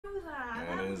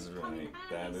that. That is was right. coming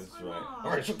That handy is so right. much.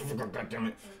 Alright, shut the fuck up,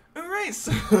 goddammit. Alright,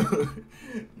 so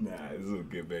nah, it's all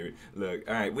good, baby. Look,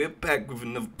 alright, we're back with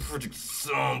another Project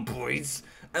Song, boys.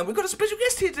 And we've got a special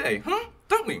guest here today, huh?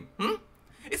 Don't we?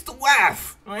 It's the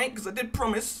WAAF, right? Because I did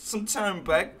promise some time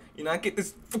back, you know, I get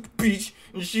this fucking bitch,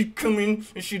 and she'd come in,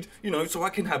 and she'd, you know, so I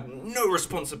can have no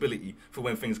responsibility for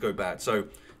when things go bad. So,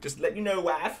 just let you know,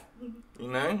 WAAF, you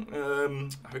know,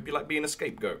 I hope you like being a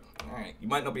scapegoat. Alright, you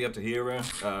might not be able to hear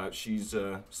her. She's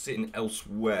sitting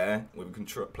elsewhere with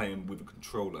a playing with a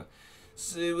controller.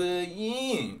 So,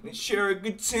 yeah, let's share a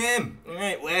good time.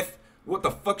 Alright, WAAF, what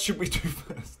the fuck should we do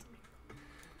first?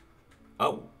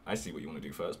 Oh, I see what you want to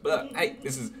do first, but hey,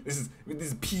 this is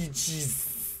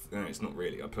PG's. No, it's not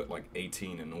really. I put like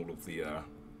 18 in all the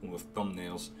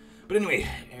thumbnails. But anyway,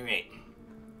 alright.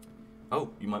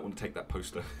 Oh, you might want to take that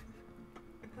poster.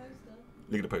 Poster?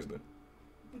 Look at the poster.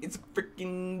 It's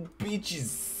freaking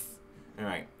bitches.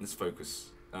 Alright, let's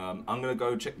focus. I'm gonna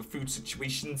go check the food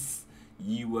situations.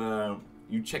 You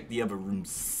check the other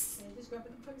rooms. Yeah, just grab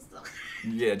the poster.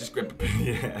 Yeah, just grab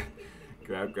the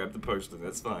grab the poster.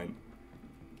 That's fine.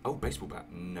 Oh, baseball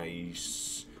bat.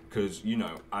 Nice. Because, you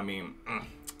know, I mean,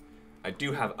 I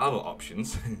do have other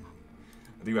options.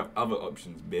 I do have other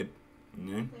options, babe. You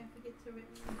know? Don't forget to rip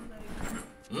some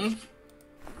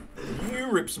clothing.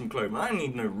 You rip some clothing. I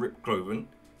need no rip clothing.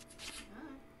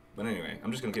 Alright. But anyway,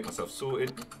 I'm just going to get myself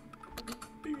sorted.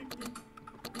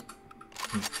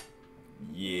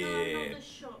 Yeah. No, not the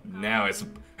shotgun. Now it's...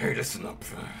 Hey, listen up.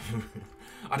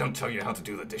 I don't tell you how to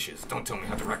do the dishes. Don't tell me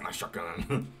how to rack my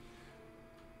shotgun.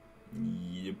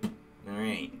 Yep.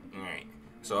 Alright, alright.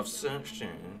 So I've searched a...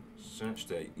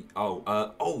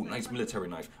 Oh, nice military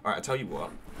knife. Alright, I'll tell you what.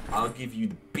 I'll give you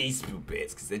the baseball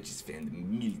bits, because I just found the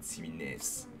military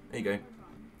knives. There you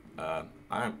go.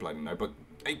 I don't bloody know, but...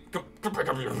 Hey, come pick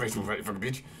up your baseball bat, you fucking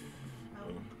bitch.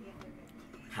 Oh, yeah.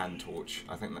 Hand torch.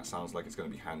 I think that sounds like it's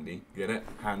going to be handy. Get it?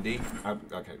 Handy?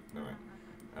 Okay, alright.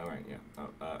 Alright, yeah. Oh,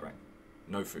 right.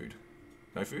 No food.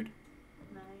 No food?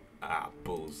 No. Ah,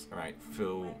 bulls. Alright,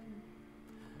 fill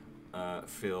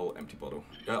empty bottle.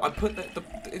 I put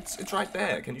it's right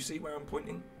there. Can you see where I'm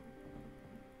pointing?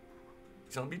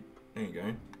 Somebody? There you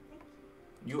go.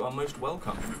 You are most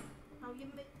welcome. Oh, you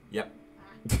mi- Yep.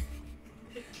 Ah.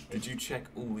 Did you check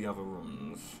all the other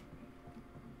rooms?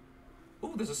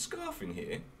 Oh, there's a scarf in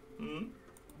here.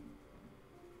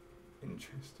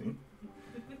 Interesting.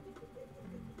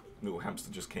 Little hamster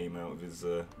just came out of his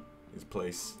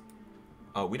place.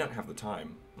 Oh, we don't have the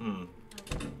time.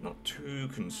 Not too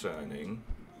concerning.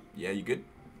 Yeah, you good?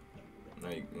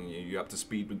 You up to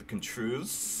speed with the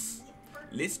controls?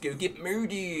 Let's go get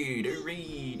murdered! Alright,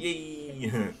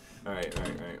 yay! Alright.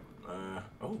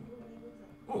 Oh,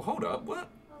 hold up, what?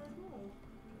 Oh,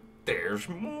 there's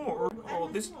more. There's more! Oh,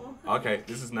 this... Okay,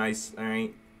 this is nice,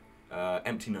 alright.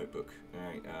 Empty notebook.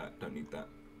 Alright, don't need that.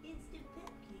 It's the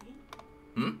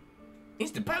pumpkin.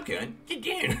 It's the pumpkin? Get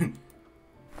down!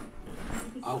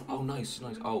 Oh, nice.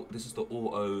 Oh, this is the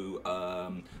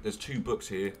auto, there's 2 books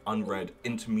here. Unread,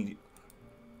 intermediate.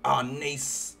 Ah,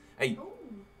 nice! Hey. Oh.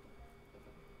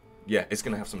 Yeah, it's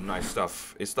gonna have some nice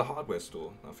stuff. It's the hardware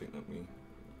store, I think, that we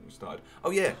started.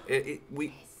 Oh, yeah,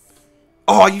 we...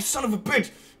 Oh, you son of a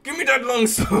bitch! Give me that long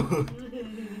sword!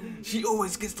 She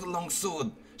always gets the long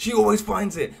sword. She always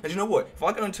finds it. And you know what? If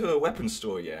I go into a weapons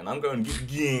store, yeah, and I'm going to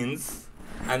get guns,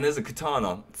 and there's a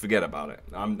katana, forget about it.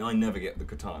 I never get the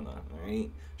katana, right?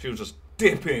 She'll just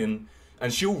dip in,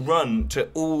 and she'll run to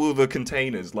all the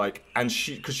containers, like, and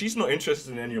because she's not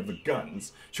interested in any of the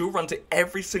guns, she'll run to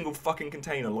every single fucking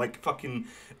container, like fucking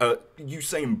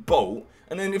Usain Bolt,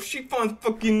 and then if she finds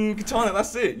fucking katana,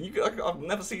 that's it. I'll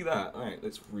never see that. Alright,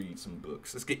 let's read some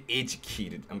books. Let's get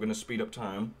educated. I'm gonna speed up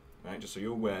time, right, just so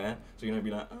you're aware, so you're gonna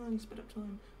be like, oh, you speed up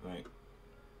time. Right.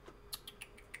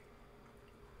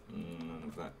 None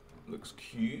of that looks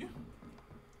cute.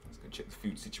 Let's go check the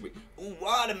food situation. Oh,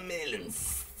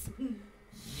 watermelons!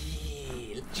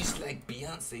 Yeah, just like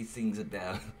Beyonce sings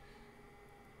about.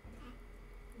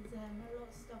 There's a lot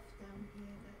of stuff down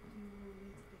here that you will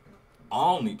need to pick up.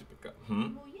 I'll need to pick up.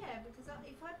 Well, yeah, because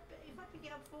if I pick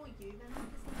it up for you, then I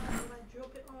just have to like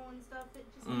drop it on and stuff. It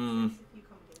just makes sense if you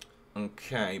come here.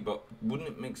 Okay, but wouldn't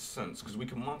it make sense? Because we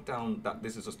can mark down that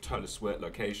this is a totally sweat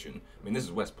location. I mean, this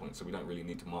is West Point, so we don't really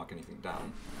need to mark anything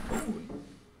down.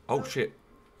 Oh shit!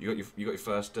 You got your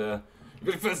first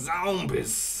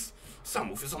zombies.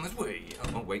 Samwolf is on his way.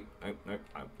 Oh wait, no. There is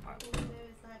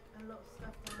like a lot of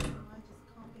stuff down here I just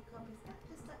can't pick up. Is that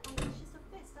just that? Oh, it's just a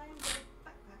vest. I haven't got a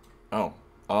backpack.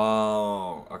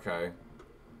 Oh, okay.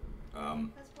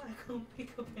 That's why I can't pick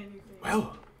up anything.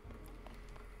 Well,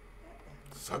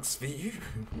 sucks for you. It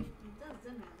does,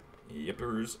 doesn't it?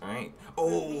 Yippers. Alright.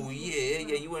 Oh, yeah,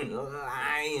 you weren't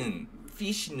lying.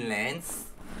 Fishing lance.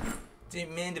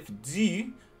 Didn't mind if I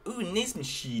do. Ooh, nice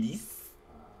machetes.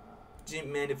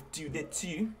 Didn't mind if I do that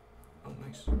too. Oh,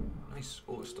 nice. Nice.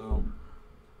 Auto style.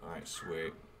 Alright,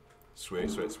 sweet. Sweet.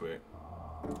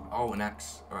 Oh, an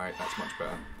axe. Alright, that's much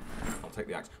better. I'll take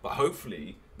the axe. But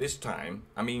hopefully, this time,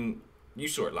 I mean, you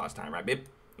saw it last time, right, babe?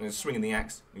 You're swinging the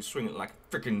axe. You're swinging it like a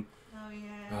freaking. Oh,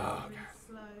 yeah. Oh, really God.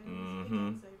 slow.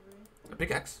 A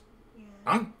pickaxe? Yeah.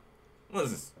 Huh? What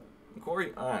is this?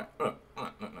 Quarry? Alright. No.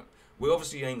 We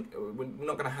obviously ain't. We're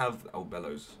not going to have. Oh,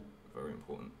 bellows. Very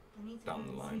important. I need to Down go the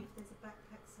and line. see if there's a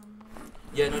backpack somewhere.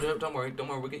 Yeah, no, don't worry.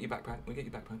 We'll get your backpack.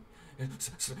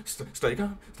 Stay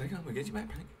calm. We'll get your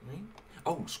backpack. Right?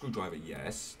 Oh, screwdriver.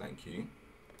 Yes, thank you.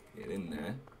 Get in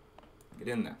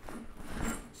there.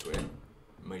 Sweet.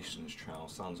 Mason's trowel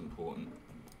sounds important.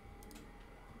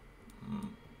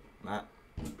 That.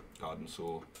 Garden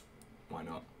saw. Why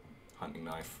not? Hunting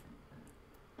knife.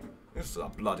 This is a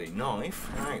bloody knife.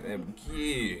 Right, there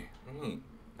we go.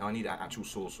 Now I need an actual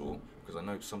saw because I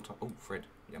know sometimes. Oh, Fred.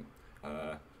 Yep.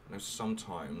 I know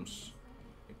sometimes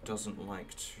it doesn't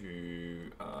like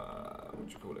to. What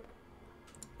do you call it?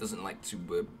 Doesn't like to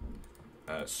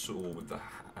saw with the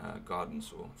garden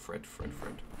saw. Fred.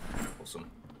 Awesome.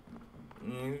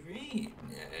 Yeah.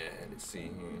 Let's see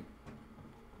here.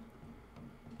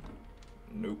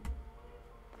 Nope.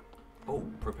 Oh,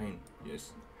 propane.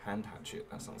 Yes. Hand hatchet.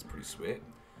 That sounds pretty sweet.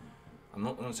 I'm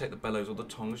not going to take the bellows or the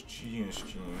tongs just yet.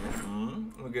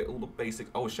 We'll get all the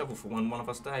basics. Oh, a shovel for one of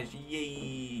us dies.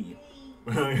 Yay!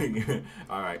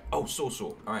 Alright. Oh, saw.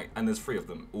 Alright, and there's 3 of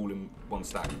them, all in one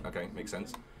stack. Okay, makes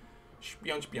sense.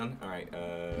 Spion. Alright,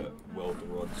 weld the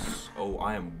rods. Oh,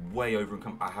 I am way over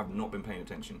income. I have not been paying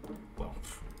attention. Well,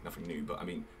 nothing new, but I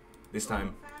mean, this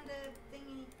time. Found a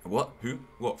thingy. What? Who?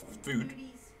 What? Food?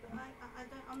 Foodies, but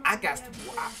I'm not I guessed.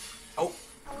 Oh.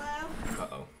 Hello?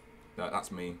 Uh-oh.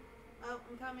 That's me. Oh,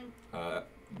 I'm coming.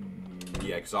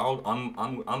 Yeah, because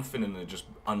I'm finna to just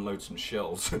unload some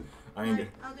shells. I ain't.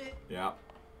 I'll do it. Yeah.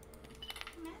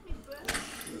 Let me brush.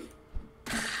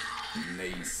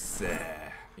 Nice.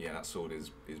 Yeah, that sword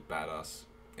is badass.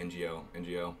 NGL.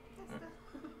 Pasta.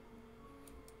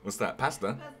 What's that?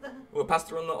 Pasta? Pasta. What,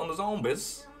 pasta on the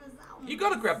zombies? On the zone. You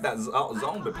gotta grab that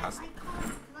zombie I pasta. can't, 'cause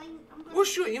I'm gonna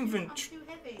What's your I'm inventory? too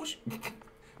heavy.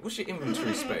 What's your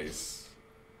inventory space?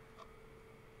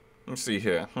 Let's see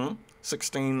here.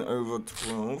 16 over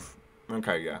 12.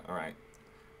 Okay, yeah, alright.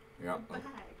 Yeah. Bag.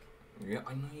 Yeah,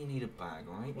 I know you need a bag,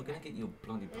 alright? We're gonna get you a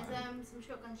bloody bag. There's some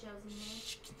shotgun shells in there.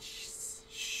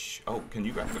 Shh. Oh, can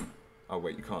you grab them? Oh,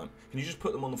 wait, you can't. Can you just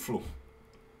put them on the floor?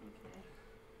 Okay.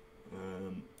 Oh,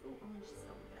 orange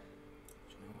silver.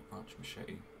 Do you know what? Branch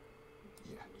machete.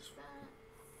 Yeah. Use that.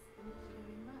 Thank you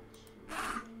very much.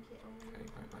 Thank you. Okay,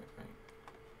 right.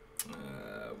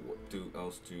 What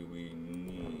else do we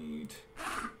need?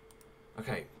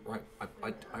 Okay, right.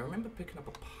 I remember picking up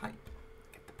a pipe.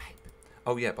 Get the pipe.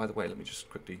 Oh yeah, by the way, let me just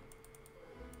quickly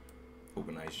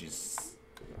organize this.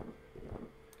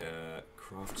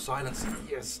 Craft silencer.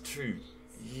 Yes, true.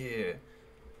 Yeah.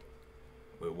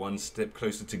 We're one step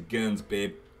closer to guns,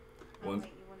 babe. Oh, One.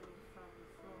 wait, you want them from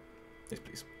the floor. Yes,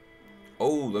 please.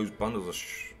 Oh, those bundles are.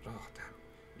 Oh, damn.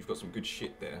 You've got some good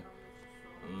shit there.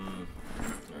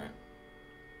 Alright.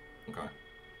 Okay.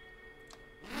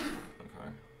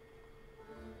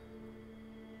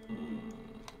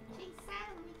 Cheese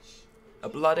sandwich. A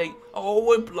bloody.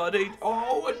 Oh, a bloody.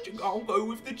 Oh, I'll go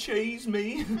with the cheese,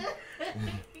 me.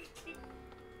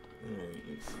 Alright,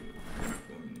 let's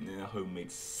see. Now,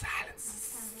 homemade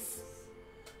salads.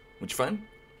 What you find?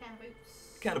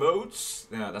 Can of oats.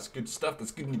 Yeah, that's good stuff.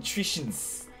 That's good nutrition. I know.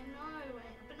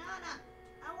 A banana.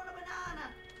 I want a banana.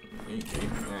 Okay.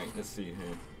 Alright, let's see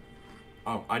here.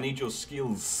 Oh, I need your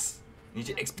skills. I need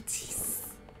your expertise.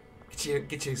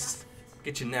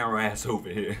 Get your narrow ass over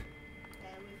here.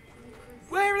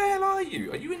 Where the hell are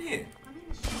you? Are you in here? I'm in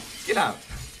the shop. Get out.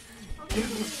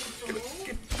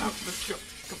 Get Get out of the shop.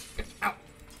 Come, get out.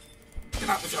 Get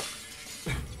out of the shop.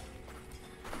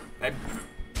 Hey.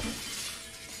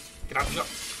 Get out of the shop.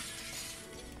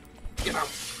 Get out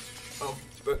of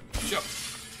the shop.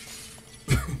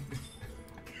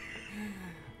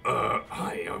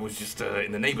 Hi, I was just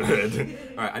in the neighborhood.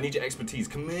 Alright, I need your expertise.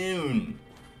 Come on.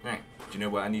 Alright, do you know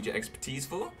what I need your expertise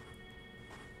for?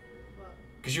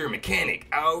 Because you're a mechanic.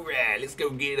 Alright, let's go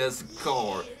get us a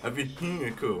car.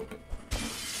 Cool.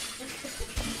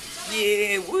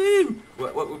 Yeah, woo!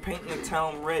 What, we're painting the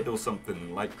town red or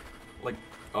something. Like,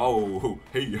 oh,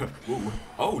 hey, whoa.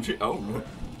 Oh, shit, oh.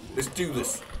 Let's do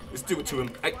this. Let's do it to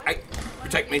him. Hey,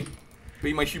 protect me.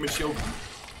 Be my human shield.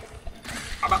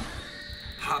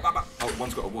 Oh,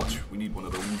 one's got a watch. We need one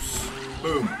of those.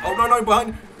 Boom. Oh, no, no,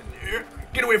 behind.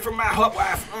 Get away from my hot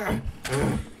WAAF.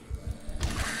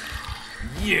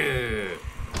 Yeah.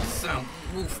 Some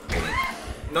wolf.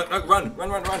 No, no,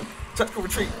 run. Tactical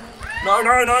retreat. No,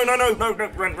 run.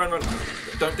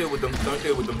 Don't deal with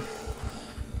them.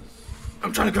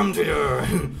 I'm trying to come to you.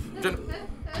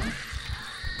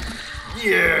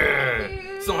 Yeah.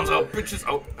 Someone's up, bitches.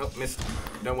 Oh, missed.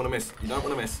 You don't want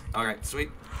to miss. All right,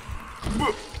 sweet.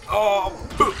 Oh,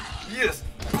 yes.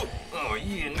 Oh,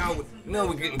 yeah. Now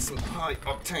we're getting some high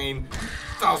octane,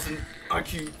 1000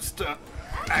 IQ stunt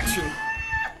action.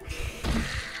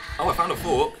 Oh, I found a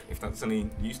fork. If that's any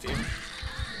use to you.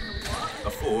 A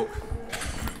fork.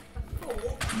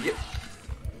 Yep.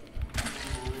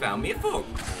 Found me a fork.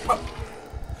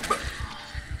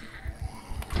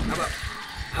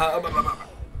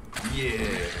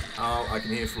 Yeah. Oh, I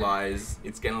can hear flies.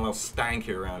 It's getting a little stanky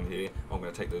around here. Oh, I'm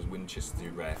gonna take those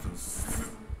Winchester rifles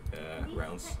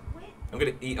rounds. I'm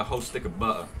gonna eat a whole stick of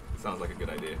butter. Sounds like a good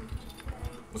idea.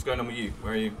 What's going on with you?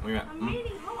 Where are you? Where are you at? I'm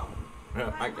really hot.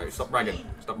 Okay, stop bragging.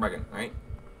 Right?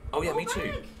 Oh yeah, me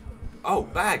too. Oh,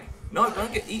 bag. No,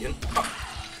 don't get eaten. Oh.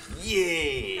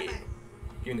 Yeah.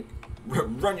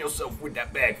 Run yourself with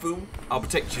that bag, fool. I'll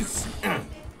protect you. Yay,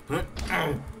 I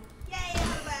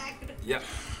have a bag. Yep.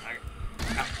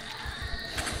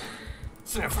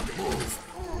 So fucking move.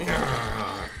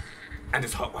 Yeah. And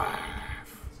it's hot wife.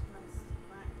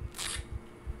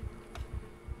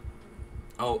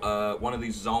 Oh, one of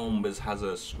these zombies has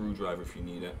a screwdriver if you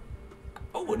need it.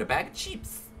 Oh, and a bag of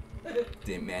chips.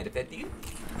 Didn't matter if that do. We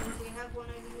have one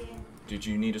over here. Did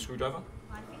you need a screwdriver?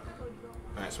 I think I've already got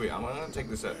one. Alright, sweet. I'm gonna take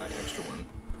this extra one.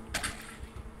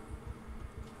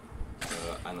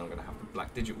 And I'm gonna have the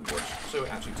black digital watch, so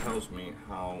it actually tells me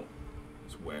how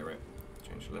to wear it.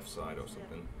 Change the left side or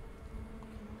something.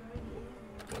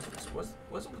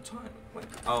 Where's all the time? Wait.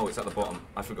 Oh, it's at the bottom.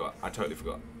 I forgot. I totally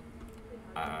forgot.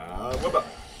 Wubba.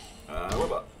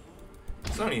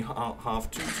 It's only 2:30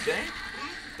 today.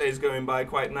 Day's going by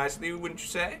quite nicely, wouldn't you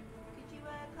say? Could you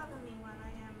cover me when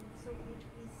I am sorting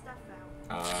this stuff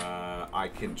out? I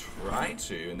can try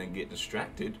to and then get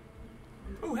distracted.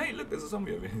 Oh, hey, look, there's a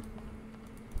zombie over here.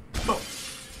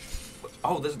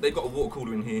 Oh, they've got a water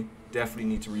cooler in here. Definitely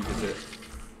need to revisit.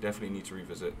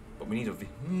 But we need a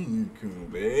vehicle,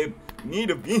 babe. Need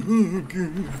a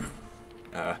vehicle.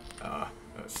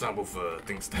 Subwoofer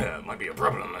thinks that might be a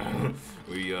problem.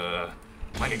 We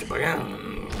might need to buy out.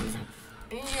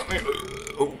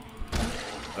 Oh.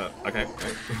 Okay.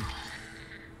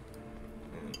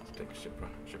 And take a sip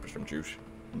of some juice.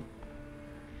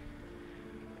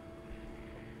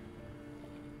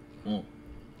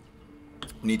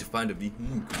 Need to find a vehicle.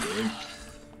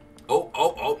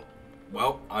 Oh.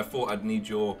 Well, I thought I'd need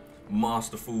your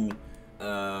masterful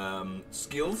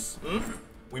skills.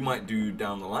 We might do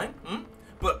down the line.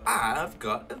 But I've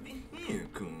got a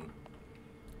vehicle.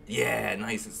 Yeah,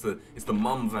 nice. It's the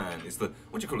mum van. It's the,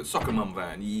 what do you call it? Soccer mum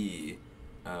van. Yeah.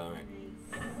 Alright.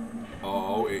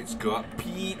 Oh, it's got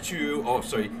Pichu. Oh,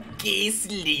 sorry,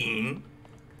 gasoline.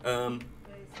 No.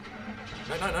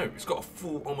 It's got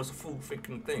almost a full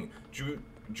freaking thing. Do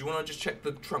you want to just check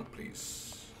the trunk, please?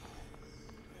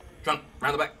 Trunk,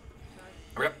 round the back.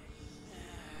 Hurry up.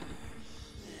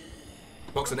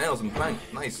 Box of nails and plank.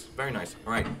 Nice, very nice.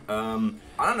 All right.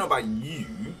 I don't know about you,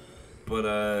 but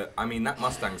I mean that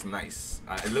Mustang's nice.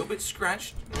 A little bit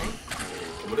scratched, right?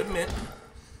 I would admit,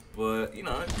 but you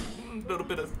know, a little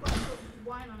bit of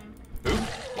Wine on him. who?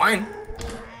 Wine.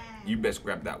 You best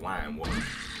grab that wine, woman.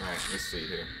 All right, let's see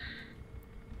here.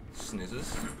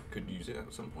 Snizzers could use it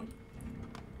at some point.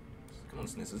 Come on,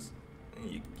 Snizzers. There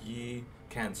you go.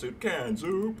 Canned soup.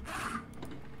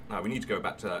 Now we need to go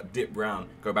back to that dip round.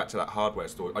 Go back to that hardware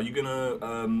store. Are you gonna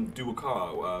do a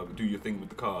car? Do your thing with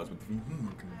the cars? With the Okay,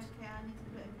 I need to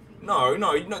put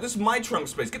everything. No. This is my trunk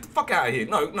space. Get the fuck out of here.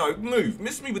 No, move.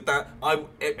 Miss me with that.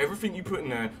 Everything you put in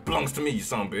there belongs to me, you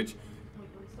son of a bitch.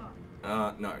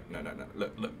 No.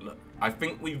 Look. I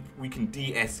think we can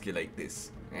de-escalate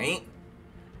this, right?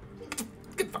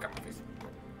 Get the fuck out of my face.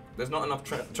 There's not enough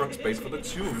trunk space for the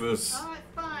two of us. Alright,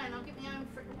 fine. I'll give you own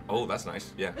free. Oh, that's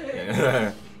nice.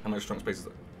 Yeah. How much trunk space is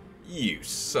that? You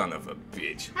son of a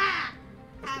bitch. Ha!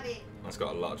 Have it. That's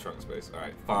got a lot of trunk space.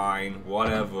 Alright, fine.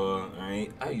 Whatever.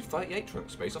 Alright. Hey, 38 trunk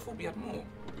space. I thought we had more.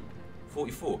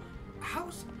 44.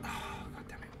 How's... Oh, God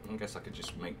damn it. I guess I could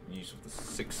just make use of the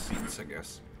 6 seats, I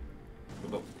guess.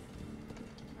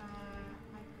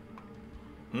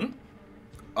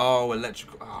 Oh,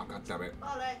 electrical. Oh, God damn it.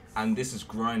 Bollocks. And this is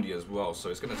grindy as well, so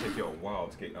it's going to take you a while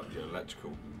to get up your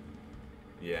electrical.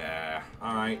 Yeah.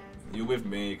 Alright. You're with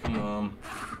me. Come on.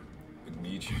 I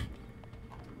need you.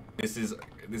 This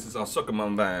is our soccer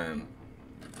mum van.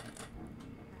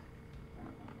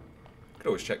 Could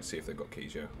always check to see if they've got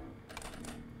keys, yeah.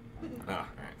 Ah,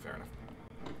 alright, fair enough.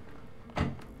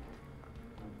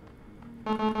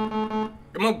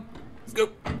 Come on, let's go.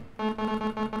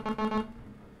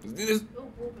 Let's do this.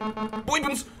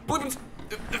 Boy-buns! Boy-buns!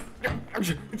 Give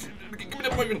me the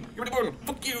boy-bun! Give me the boy-bun!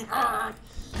 Fuck you!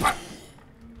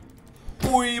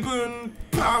 Boy-bun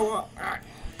power!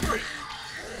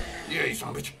 Yeah, you son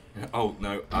of a bitch! Oh,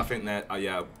 no, I think that,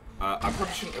 yeah, I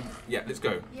probably shouldn't have, yeah, let's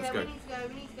go, Yeah, let's go.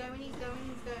 we need to go.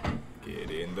 Get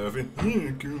in the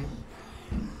vehicle.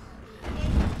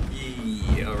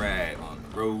 Yeah, alright, on the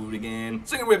road again.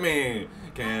 Sing it with me!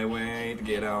 Can't wait to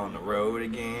get on the road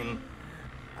again.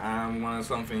 I want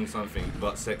something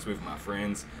but sex with my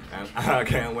friends. And I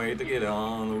can't wait to get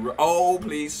on the road. Oh,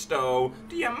 please, Stowe.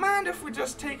 Do you mind if we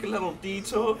just take a little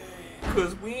detour?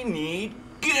 Because we need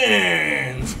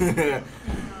guns!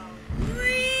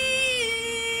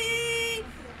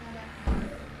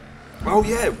 Oh,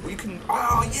 yeah, we can.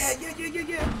 Oh, yeah.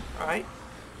 Alright.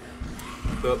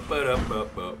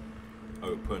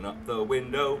 Open up the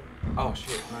window. Oh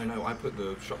shit, no, I put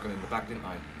the shotgun in the back, didn't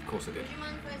I? Of course I did. Would you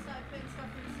mind if I started putting stuff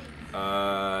in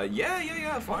the seats?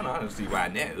 Yeah, fine, I don't see why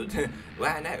not.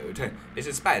 Why not? It's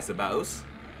a spicy boss.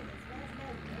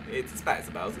 It's a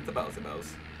spicy boss, it's a bossy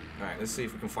boss. Alright, let's see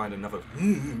if we can find another.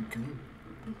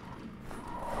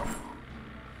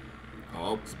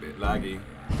 Oh, it's a bit laggy.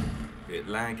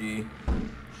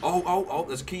 Oh,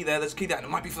 there's a key there, and it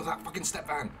might be for that fucking step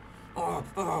van. Oh.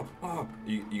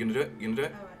 You gonna do it? You gonna do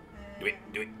it? Do it.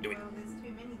 Well, there's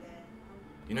too many there.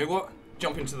 You know what?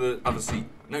 Jump into the other seat.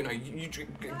 No, you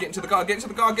get into the car,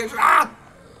 ah!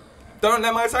 Don't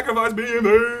let my sacrifice be in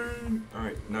vain!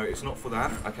 Alright, no, it's not for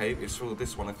that. Okay, it's for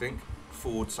this one, I think.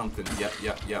 Forward something.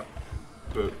 Yep.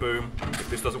 Boom. If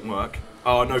this doesn't work.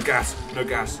 Oh, no gas.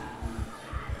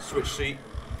 Switch seat.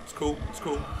 It's cool.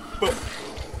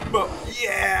 But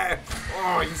yeah!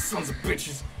 Oh, you sons of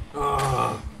bitches.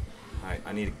 Oh. Alright,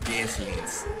 I need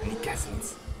gasolines.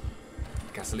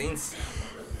 Gasolines.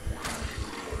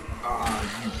 Ah,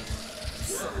 you.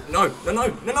 No. What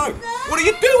are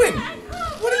you doing?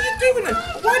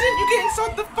 Why didn't you get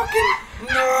inside the fucking.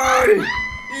 No!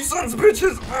 You sons of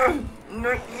bitches!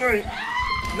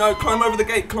 No, climb over the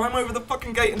gate. Climb over the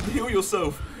fucking gate and heal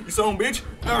yourself. You son of a bitch.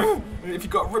 If you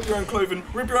got rip your own clothing.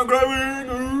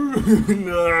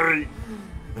 No!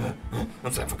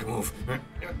 I'm saying fucking move.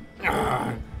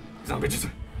 Son of bitches.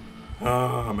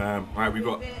 Oh man. Alright, we've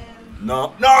got.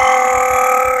 No!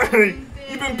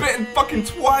 You've been bitten fucking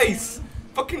twice!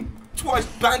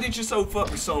 Bandage yourself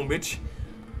up, you son of a bitch.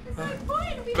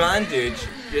 Bandage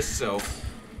yourself.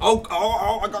 Oh,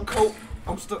 I got caught.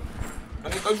 I'm stuck. I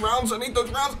need those rounds.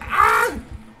 Ah!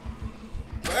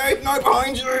 Babe, no,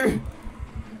 behind you!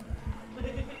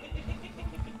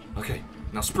 Okay,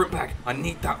 now sprint back. I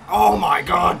need that. Oh my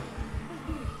god!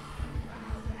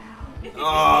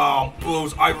 Oh,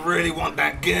 balls, I really want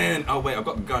that gun. Oh wait, I've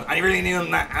got the gun. I really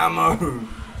need that ammo.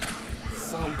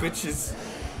 Some bitches.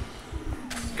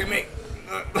 Give me.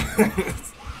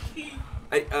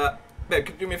 Hey, babe,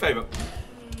 could you do me a favour?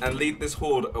 And lead this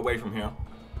horde away from here.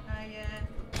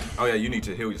 Oh yeah, you need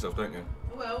to heal yourself, don't you?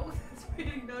 Well, there's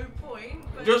really no point.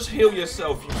 But just heal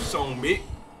yourself, you son of a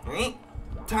bitch.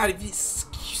 Tired of your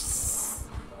excuses.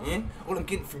 Yeah? All I'm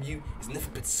getting from you is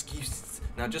nothing but excuses.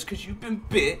 Now, just because you've been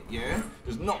bit, yeah,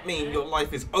 does not mean your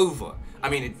life is over. I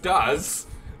mean, it does,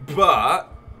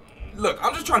 but look,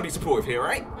 I'm just trying to be supportive here,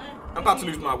 right? I'm about to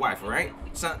lose my wife, alright?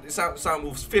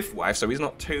 Soundwolf's 5th wife, so he's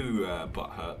not too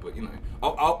butthurt, but you know.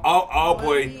 Oh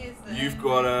boy, you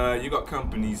got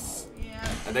companies,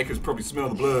 and they could probably smell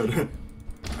the blood.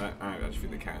 I don't actually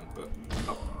think they can, but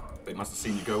they must have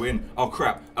seen you go in. Oh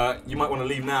crap! You might want to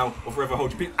leave now, or forever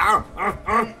hold your peace. Ow!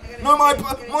 No, my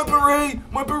beret,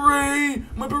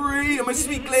 and my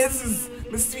sweet glasses,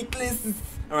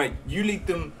 All right, you lead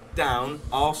them down.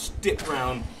 I'll stick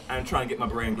around and try and get my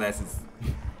beret and glasses.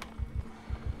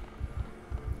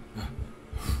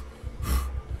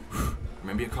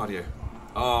 Remember your cardio.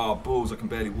 Oh, balls! I can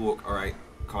barely walk. All right,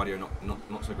 cardio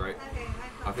not so great. Okay,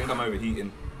 I think I'm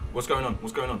overheating. What's going on? I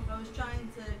was trying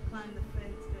to climb the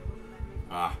fence, but it wouldn't let me.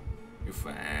 Ah, you're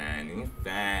fine.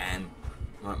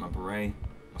 Alright, my beret.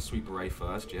 My sweet beret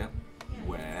first, yeah.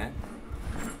 Wear.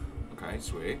 Okay,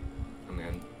 sweet. And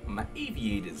then my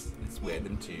aviators. Let's wear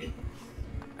them too.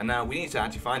 And now we need to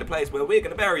actually find a place where we're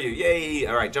going to bury you. Yay!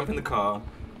 Alright, jump in the car.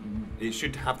 It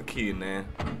should have the key in there.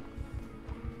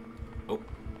 Oh.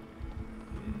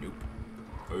 Nope.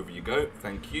 Over you go.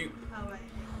 Thank you. Oh, wait.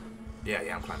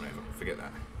 Yeah, I'm climbing over. Forget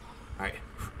that. Right.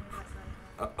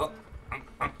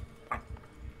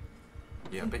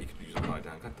 Yeah, I bet you could use a lie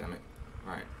down. God damn it.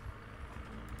 Right.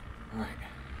 Alright.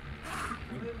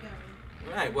 Where are we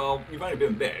going? Right, well, you've only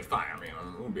been bit. It's fine. I mean,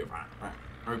 we'll be fine. Right.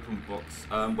 Open box.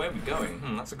 Where are we going?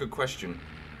 That's a good question.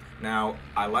 Now,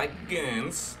 I like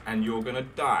games, and you're gonna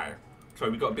die. So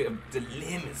we got a bit of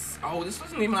dilemmas. Oh, this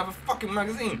doesn't even have a fucking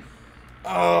magazine.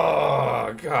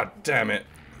 Oh, god damn it.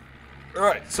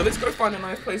 Alright, so let's go find a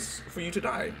nice place for you to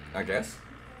die, I guess.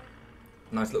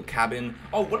 Nice little cabin.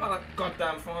 Oh, what about that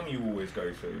goddamn farm you always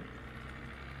go to?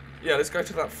 Yeah, let's go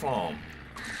to that farm.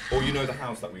 Or you know the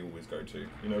house that we always go to.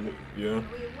 You know what? Yeah. Are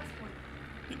we in West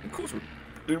Point? Of course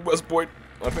we're in West Point,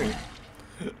 I think.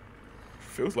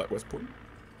 Feels like West Point.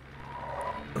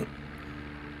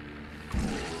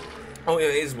 Oh yeah,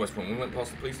 it is West Point. We went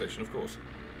past the police station, of course.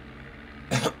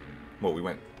 Well, we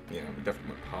definitely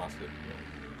went past it. Yeah.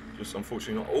 Just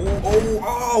unfortunately not.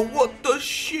 Oh, what the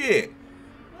shit?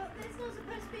 Well, there's not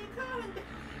supposed to be a car in there.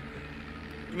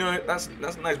 You know, that's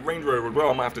a nice Range Rover as well.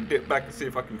 I might have to dip back and see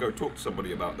if I can go talk to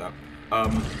somebody about that.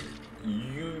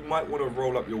 You might want to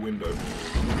roll up your window.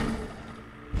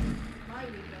 My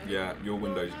window? Yeah, your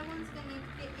windows. Well, no one's going to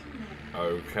get in there.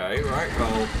 Okay, right,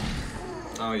 well.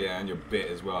 Oh yeah, and your bit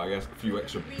as well. I guess a few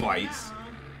extra bites.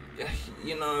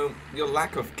 You know, your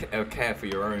lack of care for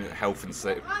your own health and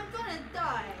safety. I'm gonna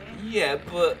die. Yeah,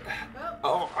 but.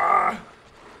 Oh.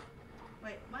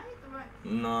 Wait, am I the right?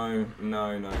 No.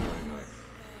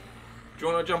 Do you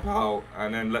want to jump out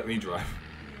and then let me drive?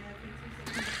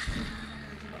 Yeah,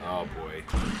 Oh boy.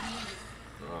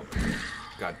 Oh boy.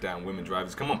 Goddamn women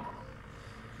drivers, come on.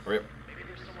 Hurry up. Maybe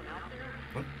there's someone out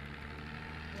there?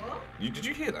 What? Did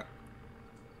you hear that?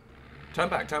 Turn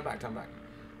back.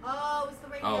 Oh, it's the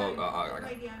radio. Oh,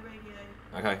 okay. Radio.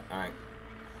 Okay, alright.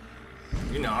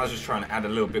 You know, I was just trying to add a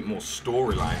little bit more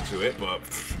storyline to it, but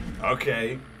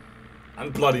okay. I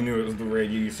bloody knew it was the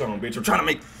radio, you son of a bitch. I'm trying to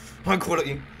make high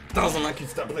quality, doesn't like you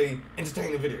stop playing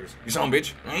entertaining videos. You son of a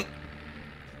bitch, right?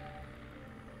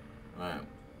 Right.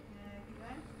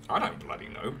 I don't bloody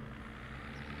know.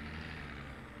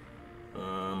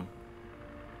 Okay.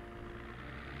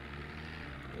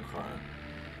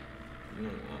 You know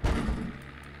what?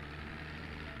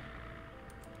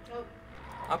 Oh.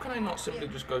 How can I not simply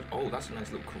just go, oh, that's a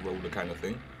nice little Corolla kind of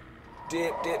thing.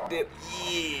 Dip, yeah.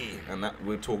 And that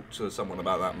we'll talk to someone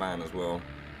about that man as well.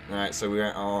 Alright, so we're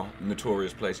at our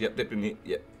notorious place. Yep, dip in it,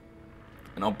 yep.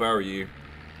 And I'll bury you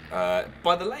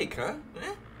by the lake, huh?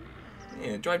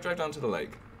 Yeah, drive down to the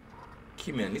lake.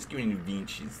 Come on, let's give you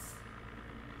adventures.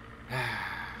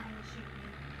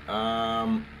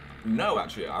 No,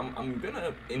 actually, I'm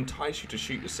gonna entice you to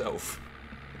shoot yourself.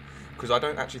 Because I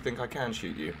don't actually think I can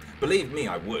shoot you. Believe me,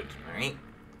 I would, right?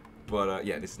 But,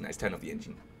 yeah, this is nice. Turn off the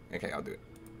engine. Okay, I'll do it.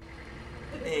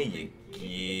 There you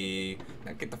go.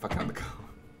 Now get the fuck out of the car.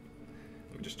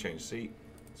 Let me just change seat.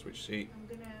 Switch seat. I'm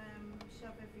gonna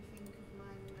shove everything of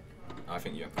mine in the car. I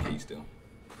think you have the key still.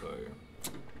 So,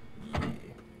 yeah.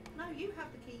 No, you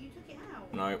have the key. You took it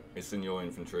out. No, it's in your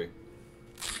inventory.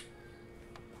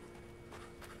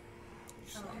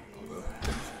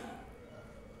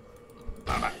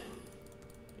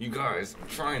 You guys, I'm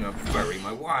trying to bury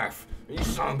my wife. You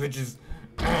son of bitches.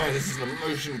 This is an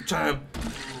emotional time.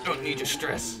 Don't need your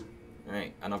stress.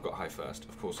 Right, and I've got high first.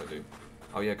 Of course I do.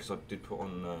 Oh yeah, because I did put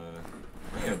on.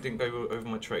 Yeah, didn't go over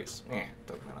my traits. Yeah,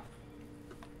 doesn't matter.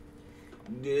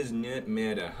 Does not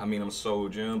matter. I mean, I'm a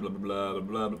soldier. Blah blah blah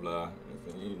blah blah blah.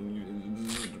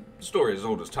 The story is as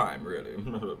old as time, really.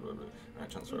 Right,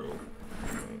 transfer all.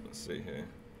 Right, let's see here.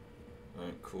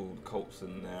 Right, cool. The Colt's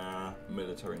in there.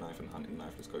 Military knife and hunting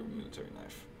knife. Let's go with military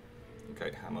knife.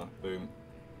 Okay, hammer. Boom.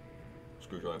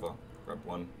 Screwdriver. Grab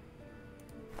one.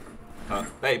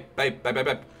 Babe.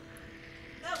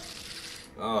 No.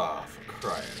 Oh, for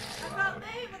crying out I loud.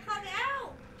 can't move. I can't get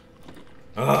out.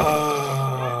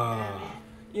 Ah.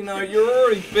 You know, you're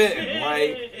already bitten,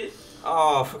 right?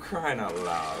 Oh, for crying out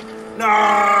loud. No!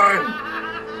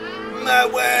 My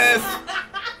wife!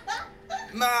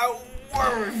 My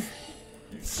wife!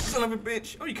 You son of a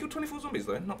bitch. Oh, you killed 24 zombies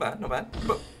though. Not bad.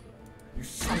 But you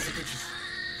sons of bitches.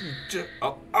 You just.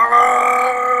 Oh.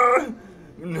 Ah!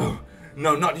 No,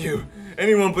 not you.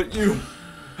 Anyone but you.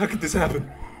 How could this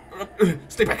happen?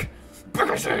 Stay back.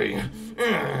 Back, I say.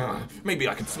 Maybe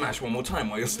I could smash one more time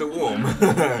while you're still warm.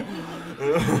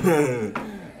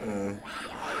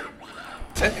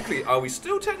 Technically, are we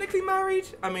still technically married?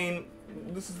 I mean,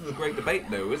 this is the great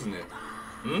debate though, isn't it?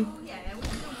 Hmm? Oh, yeah, we're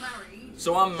still married.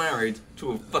 So I'm married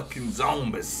to a fucking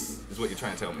zombies, is what you're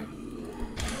trying to tell me. You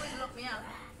always lock me up.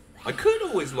 I could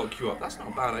always lock you up, that's not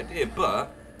a bad idea,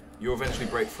 but you'll eventually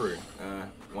break through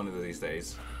one of these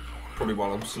days. Probably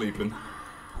while I'm sleeping.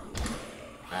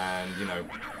 And, you know,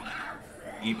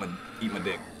 eat my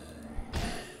dick.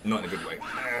 Not in a good way.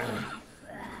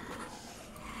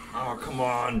 Oh, come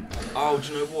on. Oh,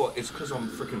 do you know what? It's because I'm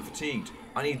freaking fatigued.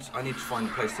 I need to find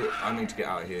a place that I need to get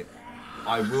out of here.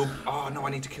 I will. Oh no, I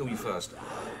need to kill you first. The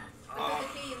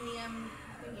key in the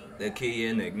thingy. The key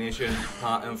in the ignition,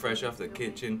 hot and fresh off the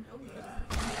kitchen.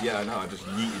 Yeah, I know. I just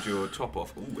yeeted your top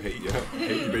off. Ooh, hey,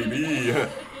 hey, baby.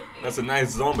 That's a nice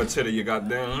zombie titty you got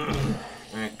there. All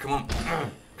right, come on,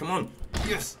 come on.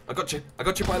 Yes, I got you. I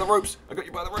got you by the ropes. I got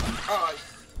you by the ropes. All right,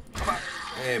 come on.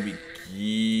 There we go.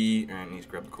 And need to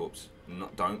grab the corpse.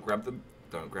 Don't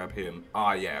grab him.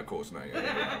 Ah, yeah, of course, no,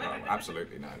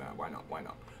 absolutely, no, why not?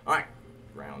 All right,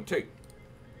 round 2.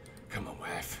 Come on,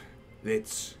 WAFF,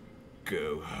 let's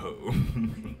go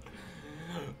home.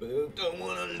 Don't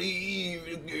wanna leave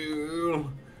you,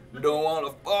 girl. Don't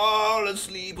wanna fall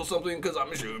asleep or something, cause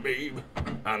I'm sure, babe.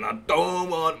 And I don't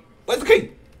want. Where's the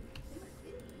key?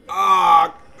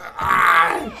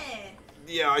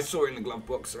 Yeah, I saw it in the glove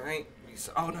box, right?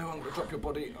 Oh no, I'm gonna drop your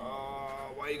body. Oh,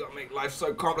 why you gotta make life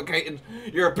so complicated?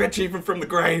 You're a bitch even from the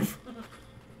grave.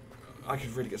 I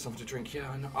could really get something to drink. Yeah,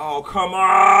 I know. Oh, come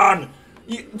on!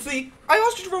 See, I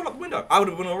asked you to roll up the window. I would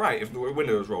have been alright if the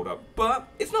window was rolled up. But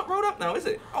it's not rolled up now, is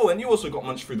it? Oh, and you also got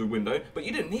munched through the window, but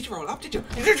you didn't need to roll up, did you?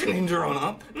 You didn't need to roll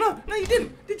up. No, you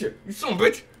didn't, did you? You son of a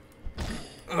bitch.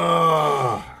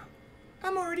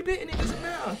 I'm already bitten, it doesn't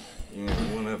matter. Yeah,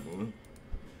 whatever.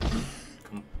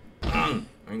 Come on.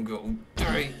 I ain't got all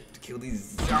day to kill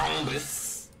these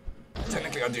zombies.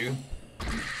 Technically I do.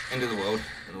 End of the world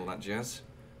and all that jazz.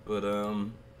 But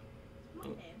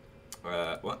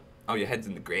what? Oh, your head's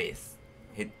in the grass.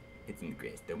 Head's in the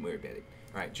grass, don't worry about it.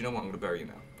 Alright, do you know what? I'm gonna bury you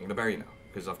now. I'm gonna bury you now.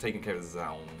 Because I've taken care of the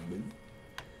zombie.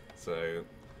 So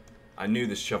I knew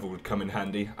this shovel would come in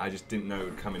handy. I just didn't know it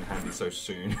would come in handy so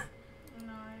soon.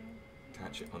 No.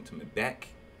 Attach it onto my back.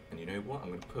 And you know what? I'm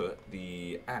going to put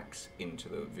the axe into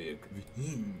the vehicle.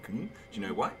 Do you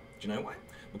know why? Do you know why?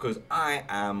 Because I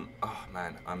am... Oh,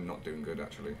 man. I'm not doing good,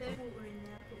 actually. There's water in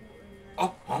there. Put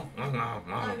water in there. Oh,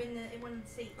 no. No, in one of the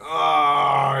seats.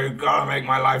 Oh, you gotta make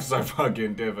my life so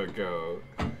fucking difficult.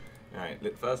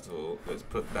 Alright, first of all, let's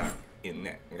put that in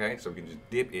there. Okay? So we can just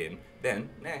dip in. Then,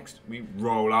 next, we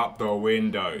roll up the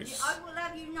windows. I will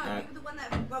have you know, you were the one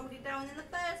that rolled it down in the first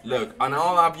place. Look, and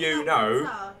I'll have you know...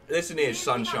 Listen here,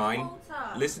 sunshine.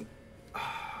 Listen.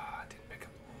 I didn't pick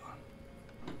up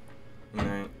the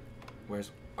water.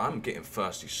 Where's... I'm getting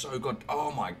thirsty so god.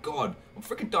 Oh my god. I'm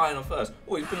freaking dying on thirst.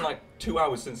 Oh, it's been like 2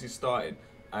 hours since he started.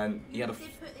 And he had a...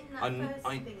 I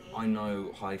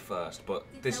know high thirst, but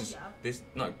this...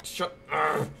 No, shut...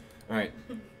 Alright.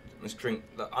 Let's drink...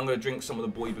 I'm going to drink some of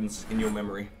the boybins in your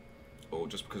memory. Or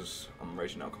just because I'm a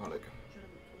raging alcoholic.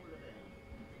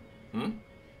 Hmm?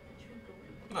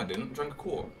 No, I didn't. I drank a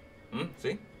quart.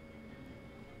 See?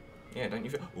 Yeah, don't you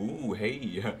feel... Ooh, hey.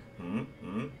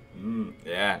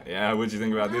 Yeah, what do you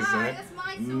think about this, huh? That's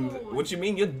my sword. What do you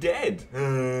mean? You're dead.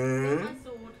 That's my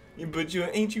sword. But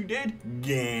ain't you dead?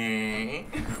 Yeah. You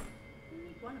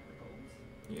need one of the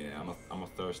balls. Yeah, I'm a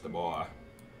thirsty boy.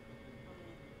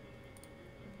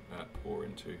 Pour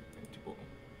into empty bottle.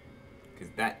 Because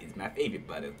that is my favorite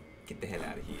bottle. Get the hell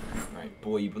out of here. Right,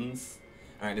 boy buns.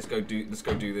 Alright, let's go do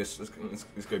this.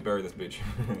 Let's go bury this bitch.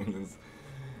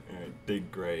 Alright,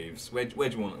 dig graves. Where do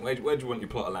you want your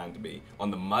plot of land to be?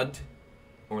 On the mud?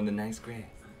 Or on the nice grass?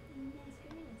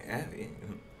 Yeah.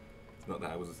 It's not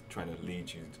that I was trying to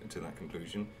lead you to that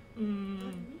conclusion.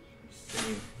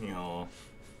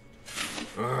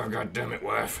 Oh, god damn it,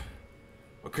 wife.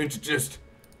 Why couldn't you just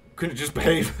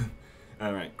behave?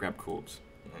 Alright, grab corpse.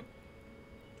 Right.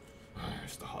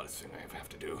 It's the hardest thing I ever have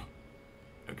to do.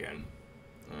 Again.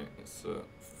 Alright, let's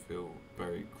fill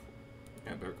bury corpse.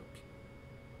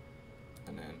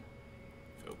 And then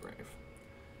fill grave.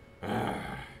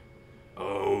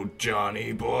 Oh,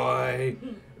 Johnny boy,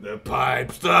 the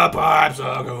pipes are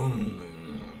going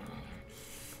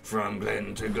from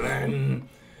glen to glen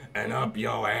and up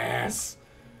your ass.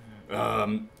 Let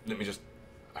me just...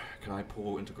 Can I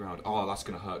pour into ground? Oh, that's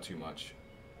gonna hurt too much.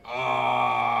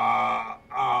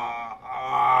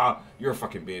 You're a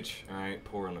fucking bitch. Alright,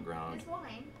 pour on the ground. It's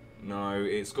wine. No,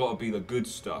 it's gotta be the good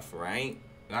stuff, right?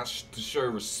 That's to show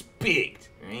respect,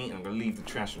 right? I'm gonna leave the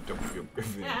trash on top of your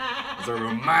griffin as a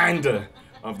reminder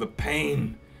of the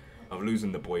pain of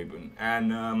losing the boybun.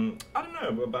 And I don't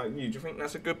know about you. Do you think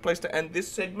that's a good place to end this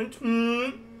segment?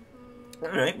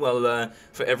 Alright, well,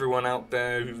 for everyone out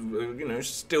there who's,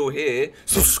 still here,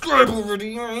 subscribe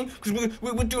already, alright? Because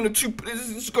we're doing this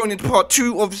is going into part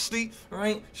 2, obviously,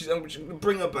 alright? I'm just gonna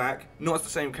bring her back, not as the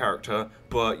same character,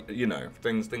 but,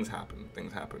 things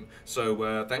happen,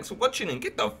 So, thanks for watching and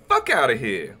get the fuck out of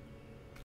here!